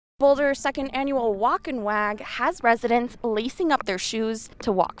Boulder's second annual Walk and Wag has residents lacing up their shoes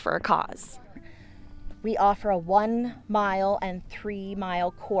to walk for a cause. We offer a 1 mile and 3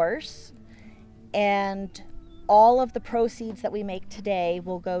 mile course, and all of the proceeds that we make today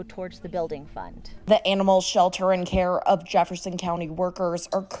will go towards the building fund. The animal shelter and care of Jefferson County workers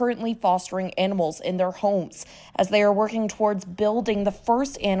are currently fostering animals in their homes as they are working towards building the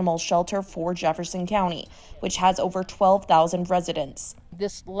first animal shelter for Jefferson County, which has over 12,000 residents.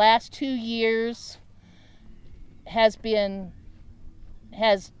 This last 2 years has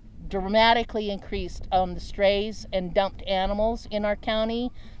dramatically increased on the strays and dumped animals in our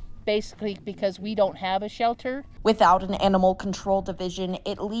county, basically because we don't have a shelter. Without an animal control division,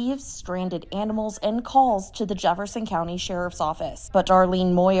 it leaves stranded animals and calls to the Jefferson County Sheriff's Office. But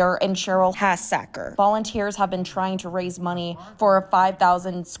Darlene Moyer and Cheryl Hassacker, volunteers, have been trying to raise money for a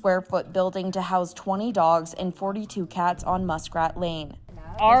 5,000 square foot building to house 20 dogs and 42 cats on Muskrat Lane.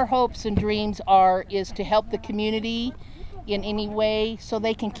 Our hopes and dreams is to help the community in any way so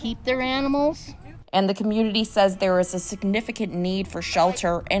they can keep their animals. And the community says there is a significant need for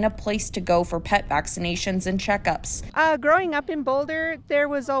shelter and a place to go for pet vaccinations and checkups. Growing up in Boulder, there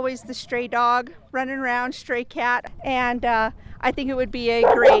was always the stray dog running around, stray cat, and I think it would be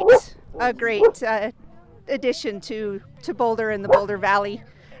a great addition to Boulder and the Boulder Valley,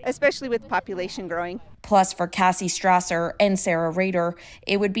 especially with population growing. Plus, for Cassie Strasser and Sarah Rader,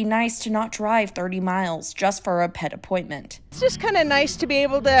 it would be nice to not drive 30 miles just for a pet appointment. It's just kind of nice to be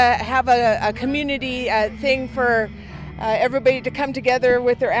able to have a community thing for everybody to come together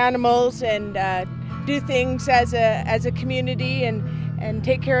with their animals and do things as a community and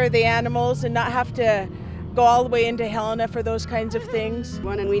take care of the animals and not have to go all the way into Helena for those kinds of things.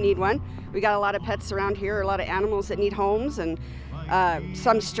 And we need one. We got a lot of pets around here, a lot of animals that need homes, and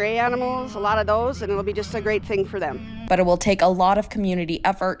some stray animals, a lot of those, and it'll be just a great thing for them. But it will take a lot of community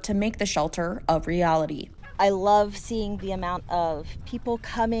effort to make the shelter a reality. I love seeing the amount of people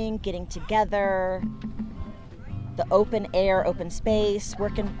coming, getting together, the open air, open space,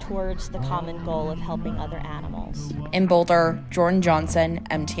 working towards the common goal of helping other animals. In Boulder, Jordan Johnson,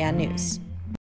 MTN News.